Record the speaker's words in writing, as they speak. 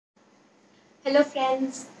Hello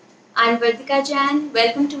friends, I'm Vardika Jan.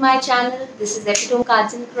 Welcome to my channel. This is Epitome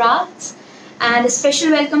Cards and Crafts, and a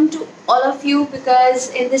special welcome to all of you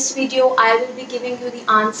because in this video I will be giving you the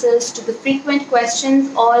answers to the frequent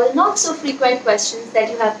questions or not so frequent questions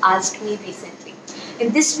that you have asked me recently.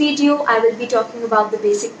 In this video I will be talking about the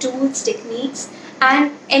basic tools, techniques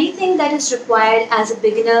and anything that is required as a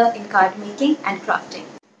beginner in card making and crafting.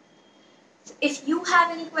 If you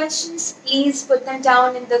have any questions, please put them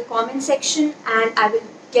down in the comment section and I will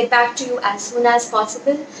get back to you as soon as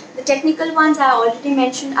possible. The technical ones I already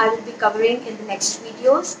mentioned I will be covering in the next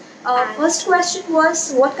videos. First question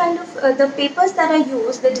was what kind of the papers that I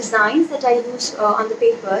use, the designs that I use on the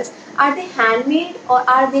papers, are they handmade or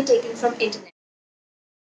are they taken from internet?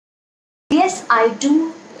 Yes, I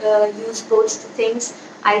do use both things.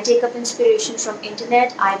 I take up inspiration from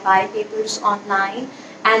internet, I buy papers online,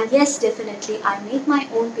 and yes, definitely, I make my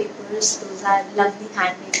own papers. Those are lovely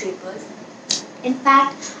handmade papers. In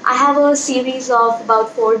fact, I have a series of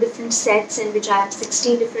about 4 different sets in which I have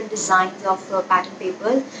 16 different designs of pattern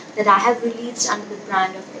paper that I have released under the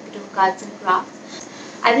brand of Epitome Cards and Crafts.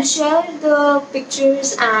 I will share the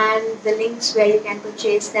pictures and the links where you can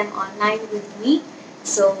purchase them online with me.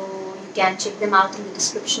 So you can check them out in the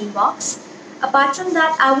description box. Apart from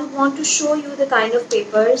that, I would want to show you the kind of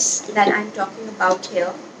papers that I'm talking about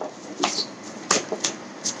here.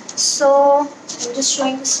 So I'm just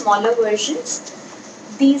showing the smaller versions.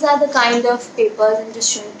 These are the kind of papers. I'm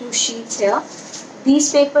just showing 2 sheets here.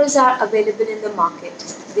 These papers are available in the market,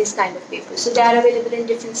 this kind of papers. So they are available in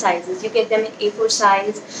different sizes. You get them in A4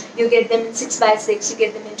 size, you get them in 6x6, you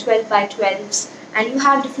get them in 12x12s, and you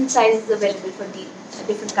have different sizes available for the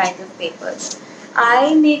different kinds of papers.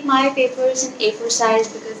 I make my papers in A4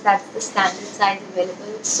 size because that's the standard size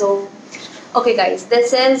available. So, okay guys,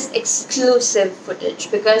 this is exclusive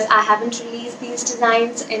footage because I haven't released these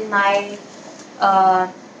designs in my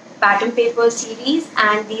pattern paper series,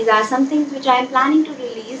 and these are some things which I am planning to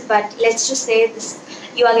release, but let's just say this,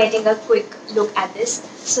 you are getting a quick look at this.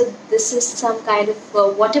 So this is some kind of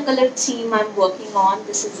watercolor theme I'm working on.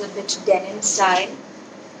 This is a bit denim style,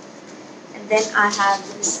 and then I have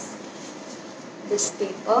this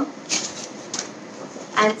paper,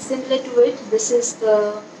 and similar to it, this is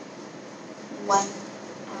the one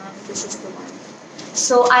and this is the one.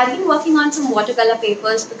 So I've been working on some watercolor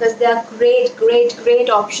papers because they are great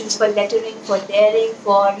options for lettering, for layering,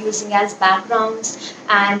 for using as backgrounds,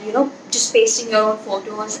 and just pasting your own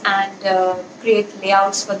photos and create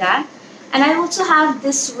layouts for that. And I also have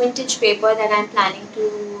this vintage paper that I'm planning to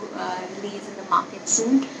release in the market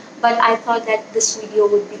soon. But I thought that this video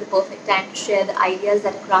would be the perfect time to share the ideas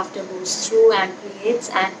that a crafter goes through and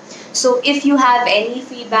creates. And so if you have any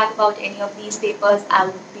feedback about any of these papers, I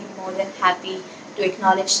would be more than happy to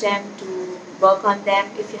acknowledge them, to work on them.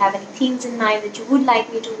 If you have any themes in mind that you would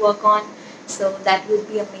like me to work on, so that would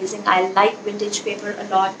be amazing. I like vintage paper a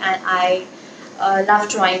lot, and I love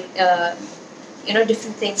drawing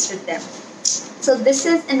different things with them. So this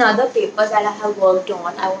is another paper that I have worked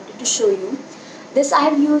on. I wanted to show you. This I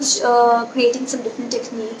have used creating some different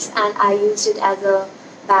techniques, and I used it as a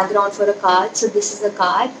background for a card. So this is a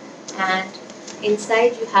card, and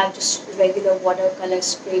inside you have just regular watercolor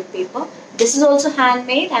sprayed paper. This is also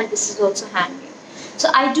handmade, and this is also handmade. So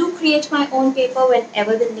I do create my own paper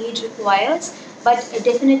whenever the need requires, but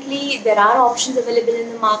definitely there are options available in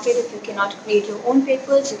the market. If you cannot create your own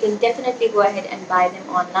papers, you can definitely go ahead and buy them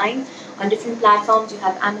online on different platforms. You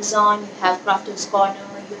have Amazon, you have Crafters Corner,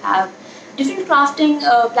 you have different crafting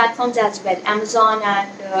platforms as well, Amazon and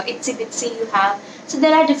Etsy Bitsy you have. So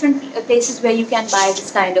there are different places where you can buy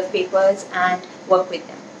this kind of papers and work with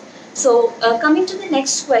them. So coming to the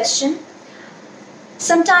next question,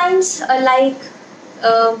 sometimes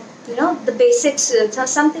the basics,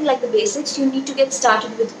 something like the basics, you need to get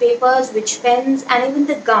started with papers, which pens, and even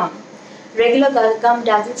the gum. Regular gum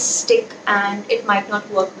doesn't stick and it might not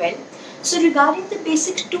work well. So regarding the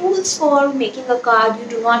basic tools for making a card, you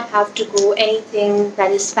do not have to go anything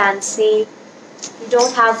that is fancy. You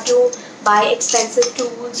don't have to buy expensive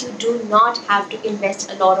tools. You do not have to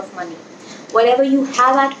invest a lot of money. Whatever you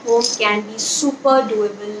have at home can be super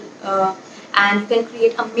doable, and you can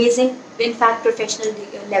create amazing, in fact professional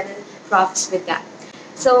level crafts with that.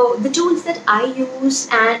 So the tools that I use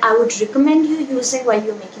and I would recommend you using while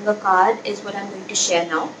you're making a card is what I'm going to share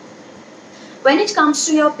now. When it comes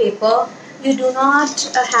to your paper, you do not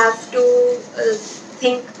have to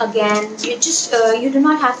think again. You do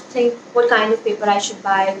not have to think what kind of paper I should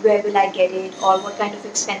buy, where will I get it, or what kind of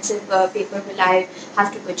expensive paper will I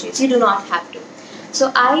have to purchase. You do not have to.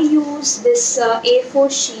 So I use this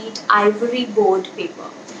A4 sheet ivory board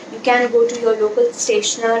paper. You can go to your local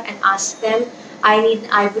stationer and ask them, I need an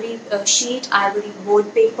ivory sheet, ivory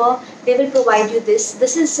board paper. They will provide you this.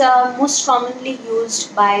 This is most commonly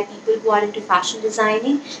used by people who are into fashion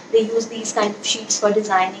designing. They use these kind of sheets for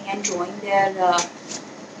designing and drawing their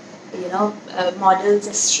models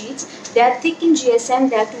as sheets. They are thick in GSM.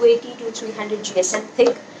 They are 280 to 300 GSM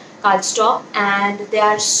thick cardstock, and they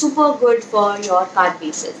are super good for your card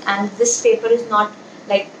bases. And this paper is not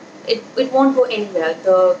like it won't go anywhere.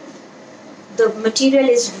 The material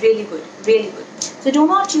is really good, really good. So do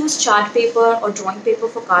not use chart paper or drawing paper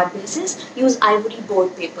for card bases. Use ivory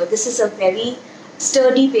board paper. This is a very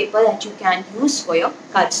sturdy paper that you can use for your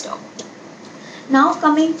cardstock. Now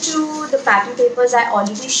coming to the pattern papers I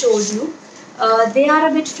already showed you, they are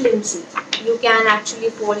a bit flimsy. You can actually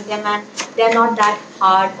fold them and they are not that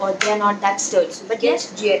hard or they are not that sturdy. But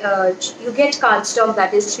yes, you get cardstock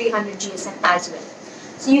that is 300 GSM as well.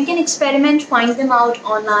 So you can experiment, find them out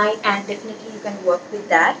online, and definitely you can work with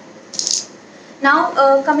that. Now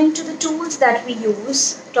coming to the tools that we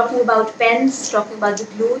use, talking about pens, talking about the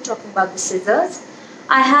glue, talking about the scissors.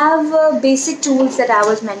 I have basic tools that I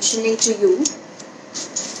was mentioning to you.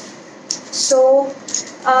 So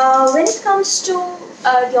when it comes to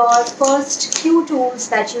your first few tools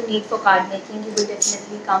that you need for card making, you will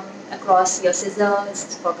definitely come across your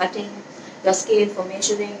scissors for cutting, your scale for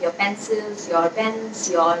measuring, your pencils, your pens,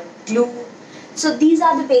 your glue. So these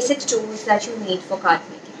are the basic tools that you need for card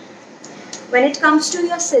making. When it comes to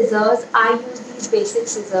your scissors, I use these basic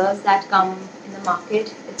scissors that come in the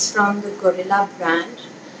market. It's from the Gorilla brand,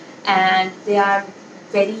 and they are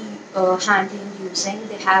very handy in using.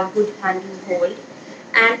 They have good handle hold,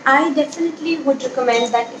 and I definitely would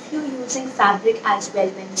recommend that if you're using fabric as well,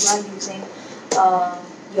 when you are using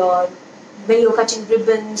when you're cutting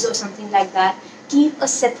ribbons or something like that, keep a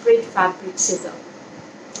separate fabric scissor.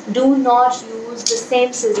 Do not use the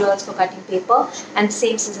same scissors for cutting paper and the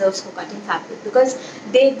same scissors for cutting fabric, because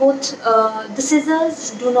they both the scissors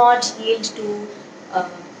do not yield to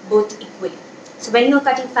both equally. So when you're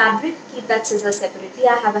cutting fabric, keep that scissor separately.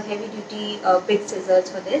 I have a heavy duty big scissors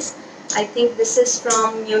for this. I think this is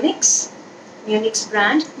from Munich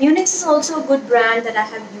brand. Munich is also a good brand that I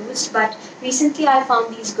have used, but recently I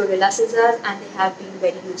found these Gorilla scissors and they have been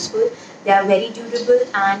very useful. They are very durable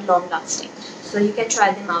and long lasting. So you can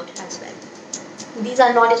try them out as well. These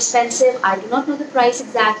are not expensive. I do not know the price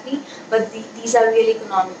exactly, but these are really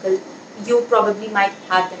economical. You probably might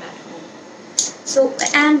have them at home. So,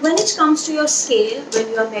 and when it comes to your scale, when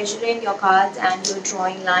you are measuring your cards and you're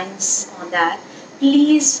drawing lines on that,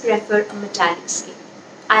 please prefer a metallic scale.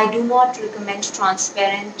 I do not recommend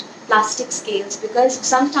transparent plastic scales, because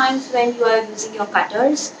sometimes when you are using your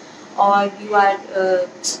cutters or you are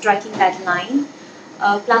striking that line,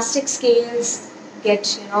 plastic scales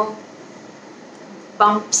get,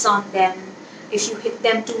 bumps on them. If you hit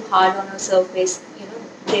them too hard on a surface,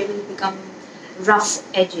 they will become rough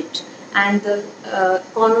edged, and the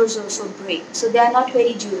corners also break. So they are not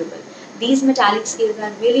very durable. These metallic scales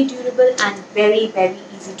are really durable and very, very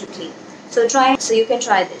easy to clean. So you can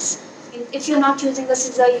try this. If you're not using a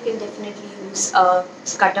scissor, you can definitely use a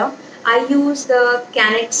cutter. I use the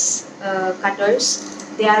Canex cutters.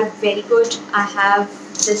 They are very good. I have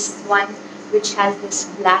this one which has this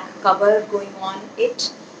black cover going on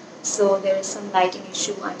it. So there is some lighting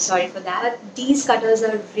issue. I'm sorry for that. But these cutters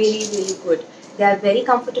are really, really good. They are very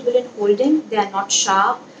comfortable in holding. They are not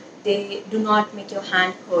sharp. They do not make your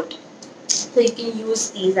hand hurt. So you can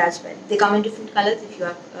use these as well. They come in different colors if you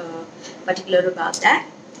are particular about that.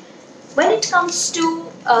 When it comes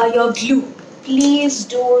to your glue, please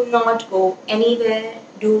do not go anywhere.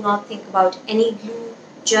 Do not think about any glue.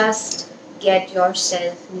 Just get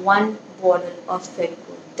yourself one bottle of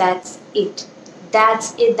Fevicol. That's it.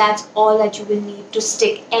 That's it. That's all that you will need to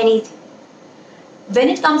stick anything. When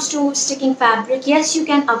it comes to sticking fabric, yes, you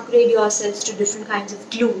can upgrade yourselves to different kinds of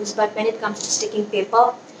glues, but when it comes to sticking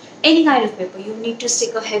paper, any kind of paper, you need to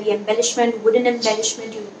stick a heavy embellishment, wooden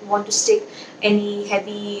embellishment, you want to stick any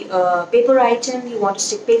heavy paper item, you want to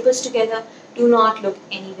stick papers together, do not look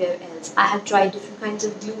anywhere else. I have tried different kinds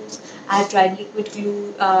of glues. I have tried liquid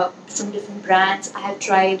glue from different brands. I have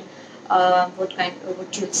tried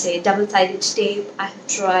double-sided tape. I have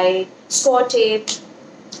tried score tape.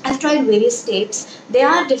 I've tried various tapes. They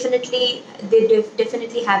definitely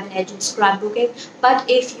have an edge in scrapbooking. But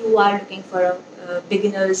if you are looking for a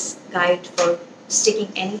beginner's guide for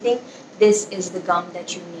sticking anything, this is the gum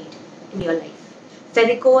that you need in your life.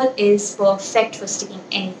 Fevicol is perfect for sticking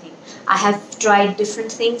anything. I have tried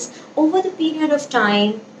different things. Over the period of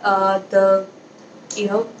time, the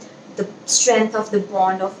strength of the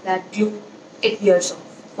bond of that glue, it wears off.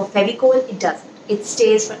 For Fevicol, it doesn't. It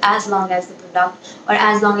stays for as long as the product, or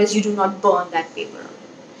as long as you do not burn that paper.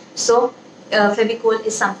 So Fevicol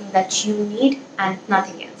is something that you need and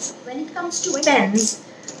nothing else. When it comes to pens,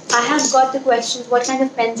 I have got the questions what kind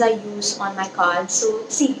of pens I use on my cards. So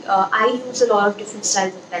see, I use a lot of different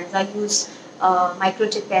styles of pens. I use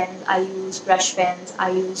microtip pens, I use brush pens, I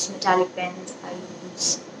use metallic pens, I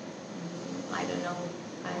use, I don't know,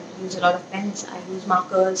 I use a lot of pens, I use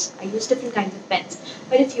markers, I use different kinds of pens.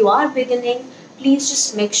 But if you are beginning, please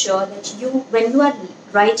just make sure that when you are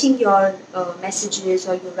writing your messages,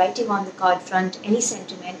 or you're writing on the card front any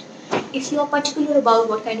sentiment, if you're particular about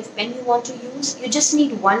what kind of pen you want to use, you just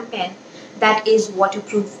need one pen that is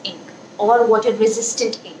waterproof ink or water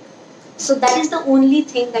resistant ink. So that is the only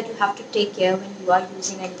thing that you have to take care when you are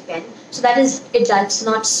using any pen. So that is, it does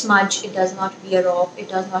not smudge, it does not wear off, it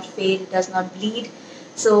does not fade, it does not bleed.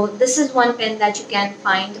 So this is one pen that you can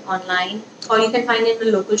find online, or you can find it in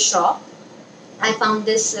a local shop. I found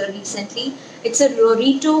this recently. It's a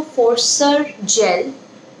Rorito Forcer Gel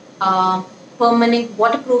permanent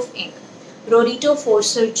waterproof ink. Rorito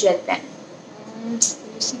Forcer Gel pen. Can you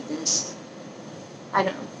see this? I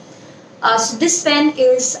don't know. So this pen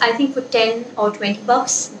is, I think, for 10 or 20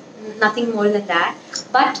 bucks, nothing more than that.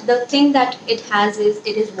 But the thing that it has is,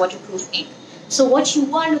 it is waterproof ink. So what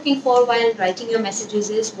you are looking for while writing your messages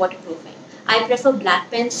is waterproof ink. I prefer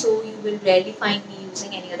black pens, so you will rarely find me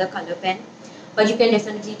using any other color pen. But you can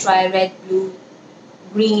definitely try red, blue,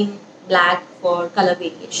 green, black for color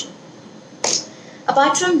variation.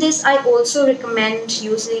 Apart from this, I also recommend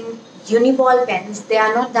using Uniball pens. They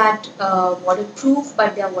are not that waterproof,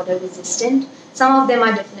 but they are water resistant. Some of them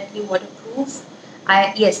are definitely waterproof.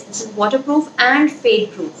 Yes, this is waterproof and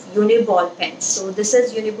fade proof, Uniball pens. So this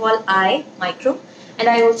is Uniball I Micro, and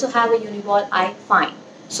I also have a Uniball I Fine.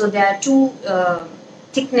 So there are two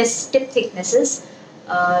tip thicknesses,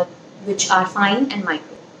 which are fine and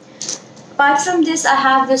micro. Apart from this, I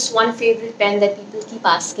have this one favorite pen that people keep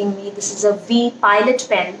asking me. This is a V Pilot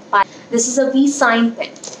pen. This is a V Sign pen.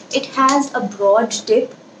 It has a broad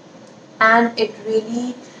tip, and it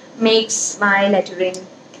really makes my lettering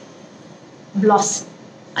blossom.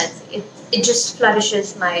 It just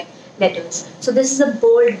flourishes my letters. So this is a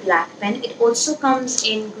bold black pen. It also comes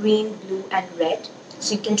in green, blue and red.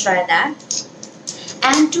 So you can try that.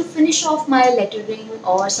 And to finish off my lettering,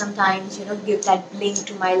 or sometimes, give that bling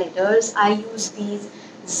to my letters, I use these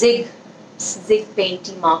Zig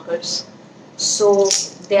painty markers. So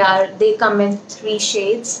they come in 3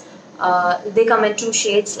 shades. They come in 2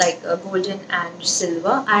 shades, like golden and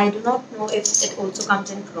silver. I do not know if it also comes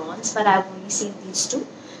in bronze, but I've only seen these 2.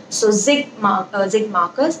 So Zig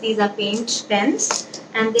markers, these are paint pens,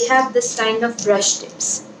 and they have this kind of brush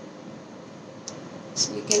tips.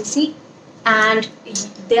 So you can see. And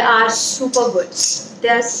they are super good. They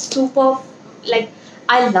are super,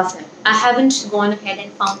 I love them. I haven't gone ahead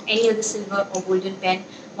and found any other silver or golden pen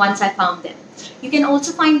once I found them. You can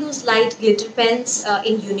also find those light glitter pens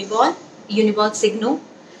in Uniball Signo.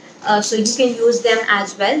 So you can use them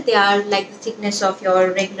as well. They are like the thickness of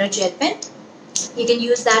your regular gel pen. You can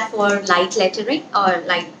use that for light lettering or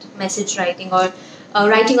light message writing, or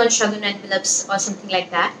writing on sugar envelopes or something like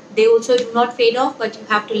that. They also do not fade off, but you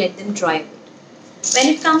have to let them dry a bit.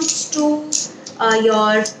 When it comes to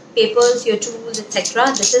your papers, your tools, etc.,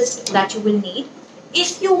 this is that you will need.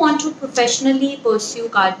 If you want to professionally pursue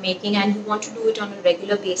card making and you want to do it on a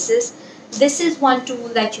regular basis, this is one tool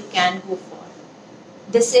that you can go for.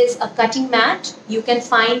 This is a cutting mat. You can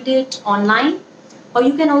find it online, or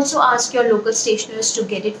you can also ask your local stationers to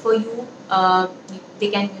get it for you. They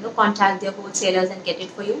can contact their wholesalers and get it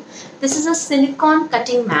for you. This is a silicone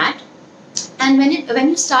cutting mat, and when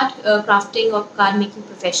you start crafting or card making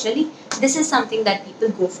professionally, this is something that people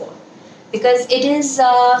go for, because it is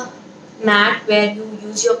a mat where you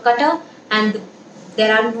use your cutter and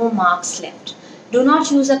there are no marks left. Do not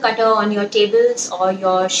use a cutter on your tables or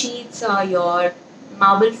your sheets or your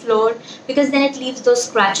marble floor, because then it leaves those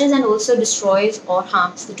scratches and also destroys or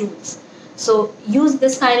harms the tools. So use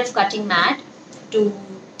this kind of cutting mat to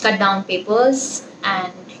cut down papers,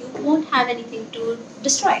 and you won't have anything to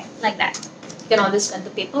destroy like that. You can always cut the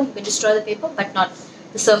paper, you can destroy the paper, but not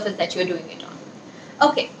the surface that you're doing it on.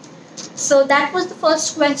 Okay, so that was the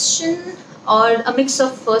first question, or a mix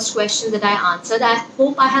of first questions that I answered. I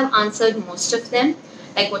hope I have answered most of them,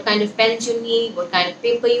 like what kind of pens you need, what kind of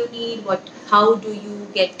paper you need, how do you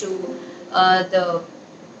get to the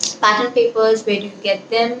pattern papers, where do you get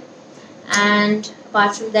them, and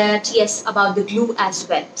apart from that, yes, about the glue as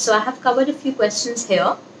well. So I have covered a few questions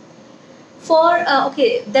here.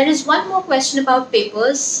 Okay, there is one more question about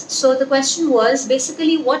papers. So the question was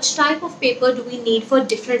basically, what type of paper do we need for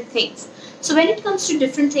different things? So when it comes to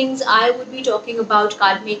different things, I would be talking about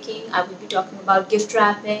card making, I would be talking about gift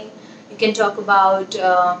wrapping, you can talk about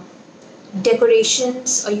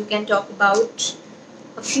decorations, or you can talk about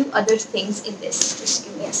a few other things in this. Just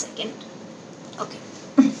give me a second. Okay.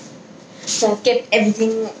 So I've kept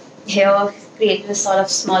everything here, created a sort of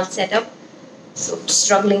small setup. So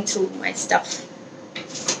struggling through my stuff.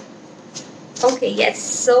 Okay, yes.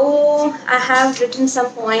 So I have written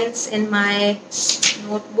some points in my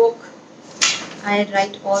notebook. I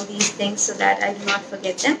write all these things so that I do not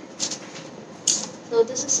forget them. So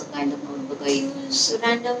this is the kind of notebook I use,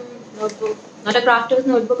 random notebook. Not a crafter's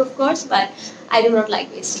notebook, of course, but I do not like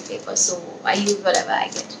wasting paper, so I use whatever I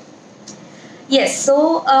get. Yes,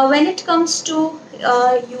 so when it comes to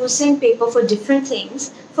using paper for different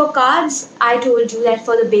things, for cards, I told you that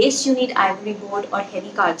for the base you need ivory board or heavy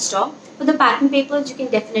cardstock. For the pattern papers, you can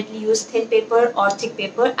definitely use thin paper or thick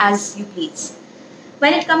paper as you please.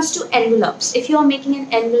 When it comes to envelopes, if you are making an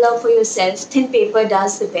envelope for yourself, thin paper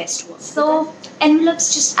does the best work. So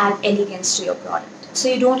envelopes just add elegance to your product. So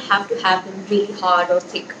you don't have to have them really hard or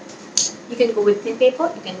thick. You can go with thin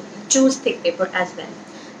paper, you can choose thick paper as well.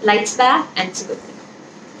 Lights back and it's a good thing.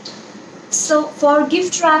 So for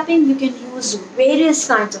gift wrapping, you can use various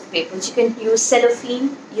kinds of papers. You can use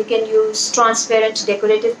cellophane, you can use transparent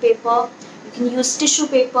decorative paper, you can use tissue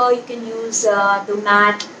paper, you can use the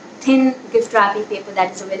matte thin gift wrapping paper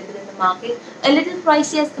that is available in the market. A little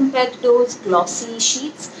pricey as compared to those glossy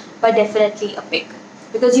sheets, but definitely a pick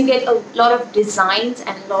because you get a lot of designs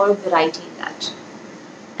and a lot of variety in that.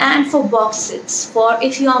 And for boxes, for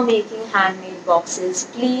if you are making handmade boxes,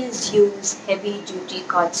 please use heavy duty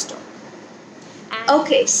cardstock.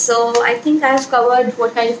 Okay, so I think I've covered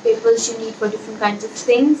what kind of papers you need for different kinds of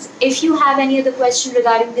things. If you have any other question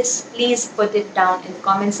regarding this, please put it down in the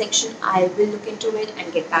comment section. I will look into it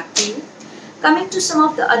and get back to you. Coming to some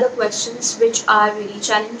of the other questions which are really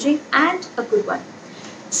challenging and a good one.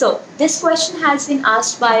 So this question has been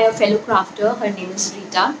asked by a fellow crafter. Her name is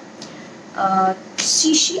Rita.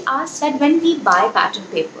 She asked that when we buy pattern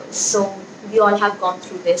papers, so we all have gone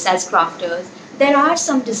through this as crafters, there are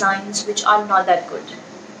some designs which are not that good.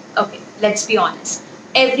 Okay, let's be honest.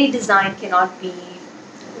 Every design cannot be,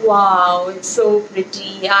 wow, it's so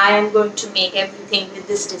pretty, I am going to make everything with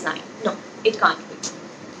this design. No, it can't be.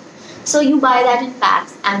 So you buy that in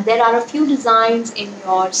packs, and there are a few designs in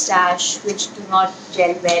your stash which do not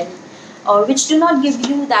gel well, or which do not give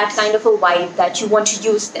you that kind of a vibe that you want to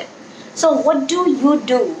use them. So what do you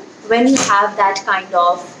do when you have that kind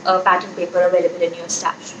of pattern paper available in your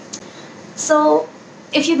stash? So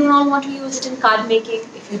if you do not want to use it in card making,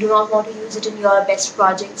 if you do not want to use it in your best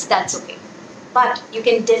projects, that's okay. But you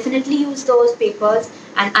can definitely use those papers,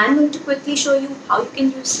 and I'm going to quickly show you how you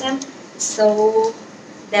can use them. So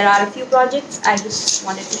there are a few projects I just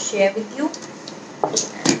wanted to share with you,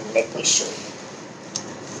 and let me show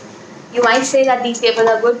you. You might say that these papers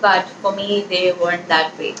are good, but for me they weren't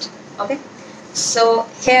that great. Okay, so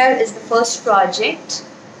here is the first project.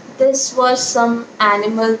 This was some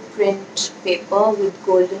animal print paper with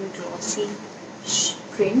golden glossy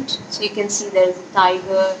print. So you can see there is a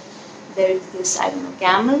tiger, there is this, I don't know,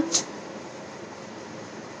 camel.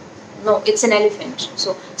 No, it's an elephant.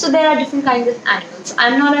 So there are different kinds of animals.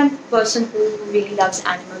 I'm not a person who really loves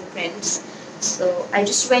animal prints. So I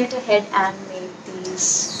just went ahead and made these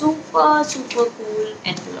super cool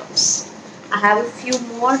envelopes. I have a few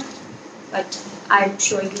more, but I'm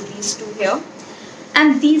showing you these two here.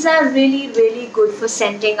 And these are really good for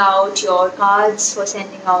sending out your cards, for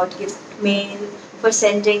sending out gift mail, for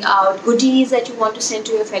sending out goodies that you want to send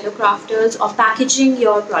to your fellow crafters, or packaging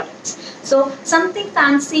your products. So something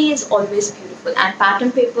fancy is always beautiful, and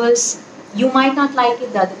pattern papers, you might not like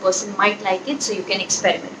it, the other person might like it, so you can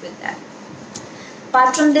experiment with that.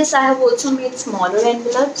 Apart from this, I have also made smaller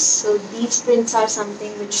envelopes. So these prints are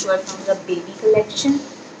something which were from the baby collection.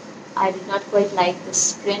 I did not quite like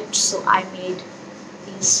this print, so I made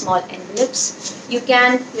these small envelopes. You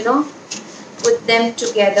can, put them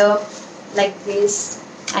together like this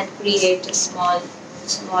and create a small,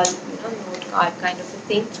 note card kind of a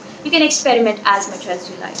thing. You can experiment as much as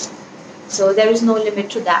you like. So there is no limit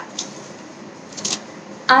to that.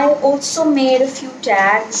 I also made a few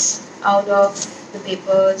tags out of the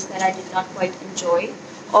papers that I did not quite enjoy,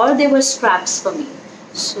 or they were scraps for me.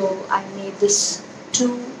 So I made this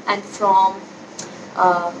to and from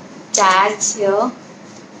tags here.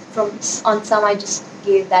 On some I just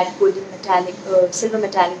gave that golden metallic, silver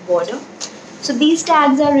metallic border. So these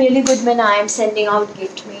tags are really good when I am sending out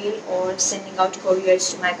gift mail or sending out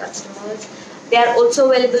couriers to my customers. They are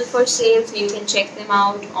also available for sale, so you can check them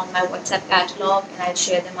out on my WhatsApp catalog, and I'll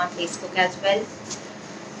share them on Facebook as well.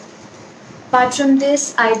 Apart from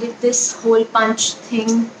this, I did this hole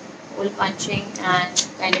punching and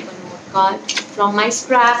kind of a note card from my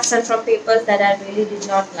scraps and from papers that I really did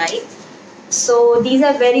not like. So these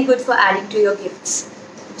are very good for adding to your gifts.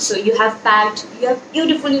 So you have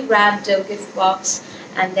beautifully wrapped a gift box,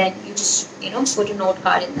 and then you just put a note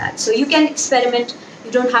card in that. So you can experiment.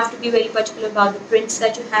 You don't have to be very particular about the prints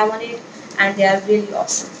that you have on it, and they are really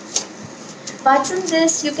awesome. Apart from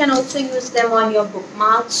this, you can also use them on your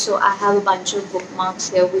bookmarks. So I have a bunch of bookmarks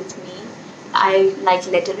here with me. I like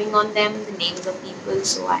lettering on them, the names of people,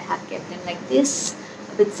 so I have kept them like this,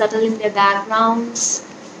 a bit subtle in their backgrounds.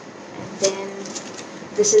 And then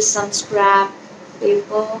this is some scrap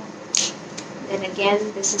paper. Then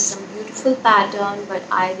again, this is some beautiful pattern, but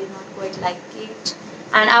I did not quite like it,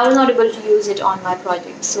 and I was not able to use it on my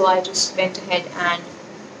project, so I just went ahead and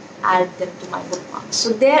add them to my bookmarks.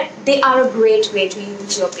 So they are a great way to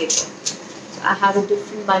use your paper. So I have a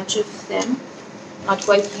different bunch of them, not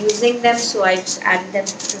quite using them, so I just added them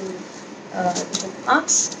to the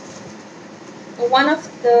bookmarks.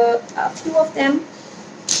 A few of them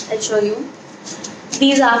I'll show you.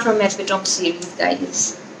 These are from Epitome series,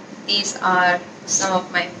 guys. These are some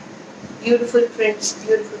of my beautiful prints,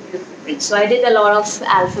 beautiful prints. So I did a lot of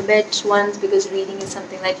alphabet ones because reading is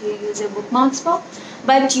something that you use your bookmarks for.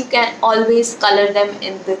 But you can always color them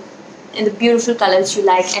in the beautiful colors you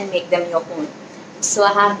like and make them your own. So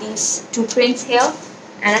I have these 2 prints here,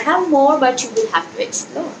 and I have more, but you will have to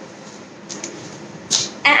explore.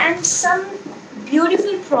 And some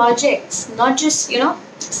beautiful projects, not just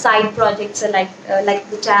side projects like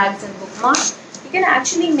the tags and bookmarks. You can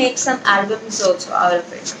actually make some albums also out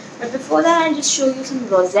of it. But before that, I'll just show you some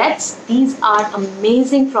rosettes. These are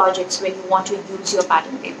amazing projects when you want to use your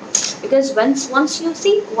pattern paper, because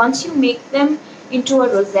once you make them into a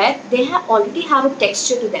rosette, they already have a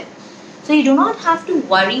texture to them. So you do not have to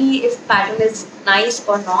worry if pattern is nice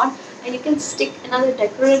or not, and you can stick another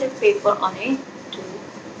decorative paper on it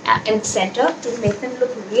in the center to make them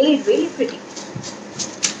look really, really pretty.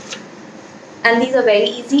 And these are very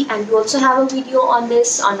easy, and we also have a video on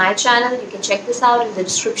this on my channel. You can check this out in the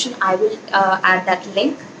description. I will add that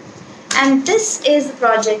link. And this is the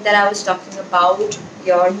project that I was talking about,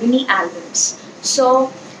 your mini albums.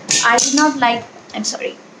 So I did not like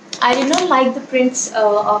the prints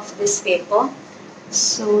of this paper.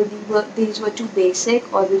 So these were too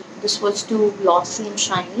basic, or this was too glossy and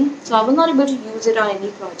shiny. So I was not able to use it on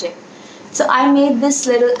any project. So I made this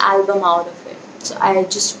little album out of it. So I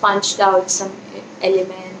just punched out some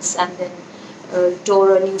elements and then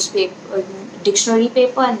tore a dictionary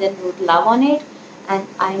paper and then wrote love on it, and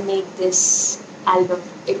I made this album.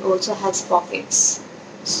 It also has pockets.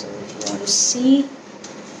 So if you want to see,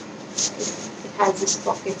 it has this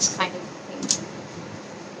pockets kind of thing,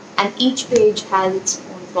 and each page has its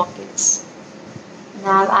own pockets.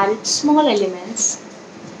 Now I've added small elements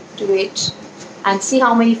to it, and see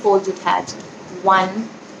how many folds it has. 1,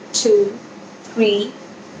 2, 3,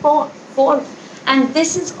 4, and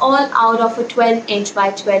this is all out of a 12-inch by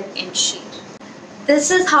 12-inch sheet. This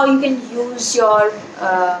is how you can use your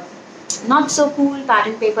not so cool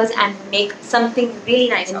pattern papers and make something really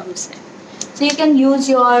nice and use them. So you can use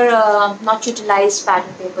your not utilized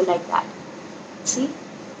pattern paper like that. See? You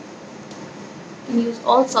can use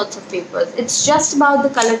all sorts of papers. It's just about the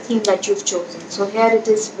color theme that you've chosen. So here it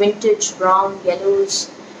is vintage, brown, yellows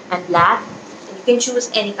and black. And you can choose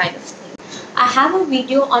any kind of theme. I have a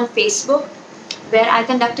video on Facebook where I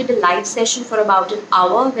conducted a live session for about an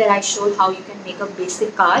hour where I showed how you can make a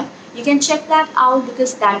basic card. You can check that out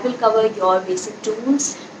because that will cover your basic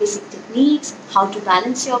tools, basic techniques, how to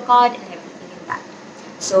balance your card and everything in that.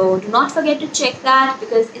 So do not forget to check that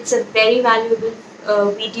because it's a very valuable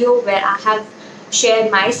video where I have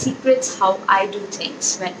shared my secrets, how I do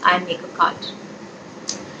things when I make a card.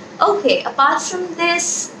 Okay, apart from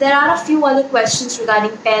this, there are a few other questions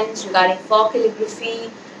regarding pens, regarding for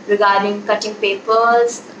calligraphy, regarding cutting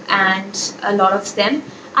papers, and a lot of them.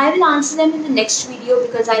 I will answer them in the next video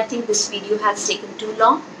because I think this video has taken too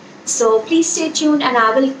long. So please stay tuned and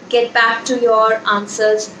I will get back to your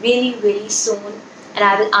answers really, really soon. And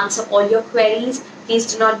I will answer all your queries. Please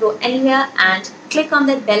do not go anywhere and click on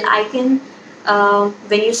that bell icon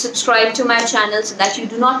when you subscribe to my channel so that you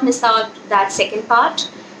do not miss out that second part.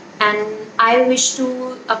 And I wish to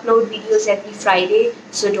upload videos every Friday,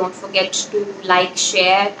 so don't forget to like,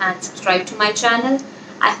 share and subscribe to my channel.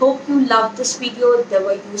 I hope you loved this video. There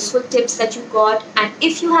were useful tips that you got, and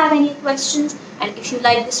if you have any questions and if you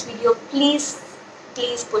like this video, please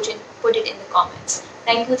put it in the comments.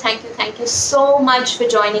 Thank you so much for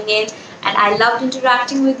joining in, and I loved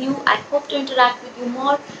interacting with you. I hope to interact with you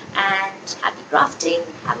more, and happy crafting.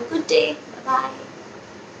 Have a good day. Bye.